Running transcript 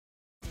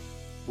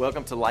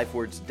Welcome to Life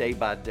Words Day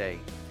by Day.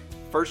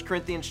 1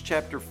 Corinthians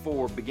chapter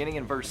 4, beginning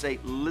in verse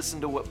 8, listen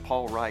to what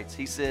Paul writes.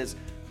 He says,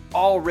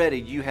 "Already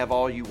you have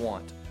all you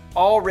want.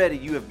 Already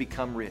you have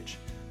become rich.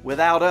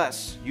 Without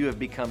us, you have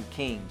become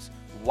kings,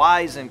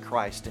 wise in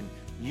Christ, and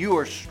you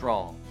are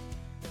strong."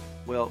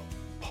 Well,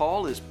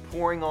 Paul is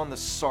pouring on the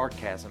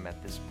sarcasm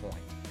at this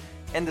point.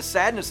 And the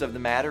sadness of the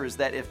matter is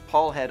that if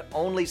Paul had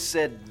only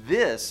said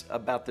this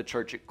about the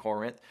church at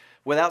Corinth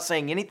without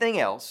saying anything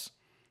else,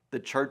 the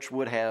church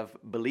would have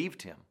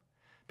believed him.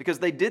 Because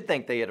they did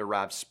think they had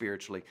arrived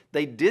spiritually.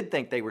 They did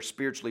think they were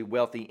spiritually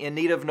wealthy, in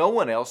need of no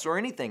one else or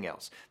anything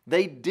else.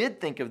 They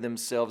did think of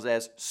themselves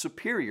as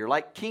superior,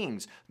 like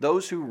kings,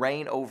 those who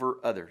reign over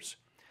others.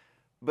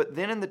 But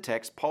then in the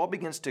text, Paul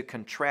begins to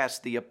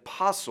contrast the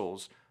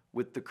apostles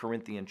with the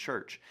Corinthian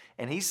church.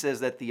 And he says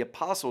that the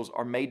apostles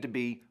are made to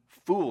be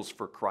fools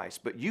for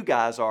Christ, but you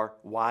guys are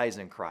wise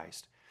in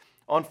Christ.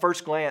 On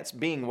first glance,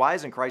 being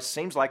wise in Christ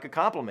seems like a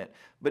compliment,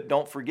 but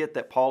don't forget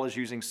that Paul is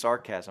using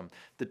sarcasm.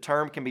 The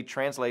term can be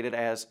translated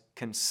as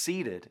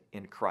conceited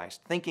in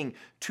Christ, thinking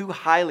too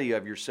highly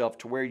of yourself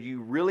to where you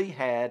really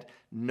had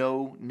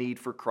no need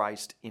for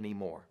Christ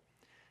anymore.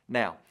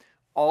 Now,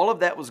 all of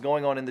that was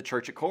going on in the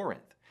church at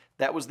Corinth.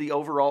 That was the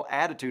overall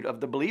attitude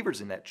of the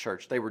believers in that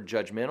church. They were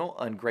judgmental,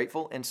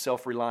 ungrateful, and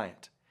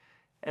self-reliant.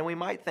 And we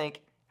might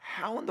think,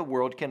 how in the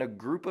world can a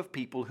group of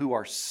people who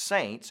are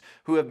saints,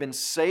 who have been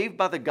saved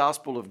by the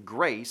gospel of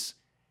grace,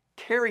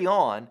 carry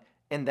on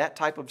in that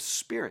type of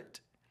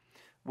spirit?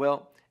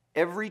 Well,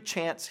 every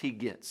chance he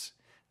gets,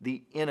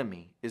 the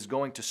enemy is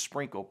going to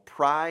sprinkle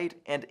pride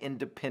and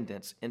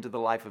independence into the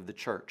life of the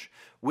church,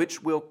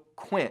 which will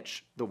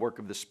quench the work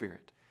of the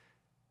Spirit.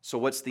 So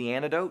what's the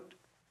antidote?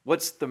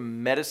 What's the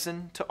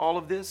medicine to all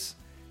of this?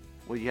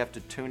 Well, you have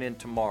to tune in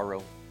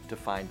tomorrow to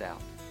find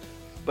out.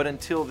 But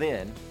until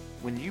then,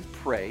 when you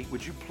pray,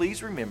 would you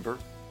please remember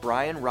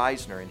Brian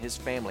Reisner and his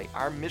family,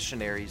 our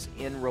missionaries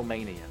in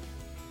Romania.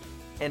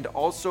 And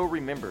also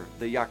remember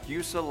the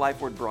Yakuza Life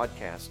Word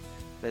broadcast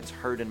that's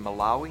heard in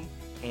Malawi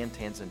and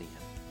Tanzania.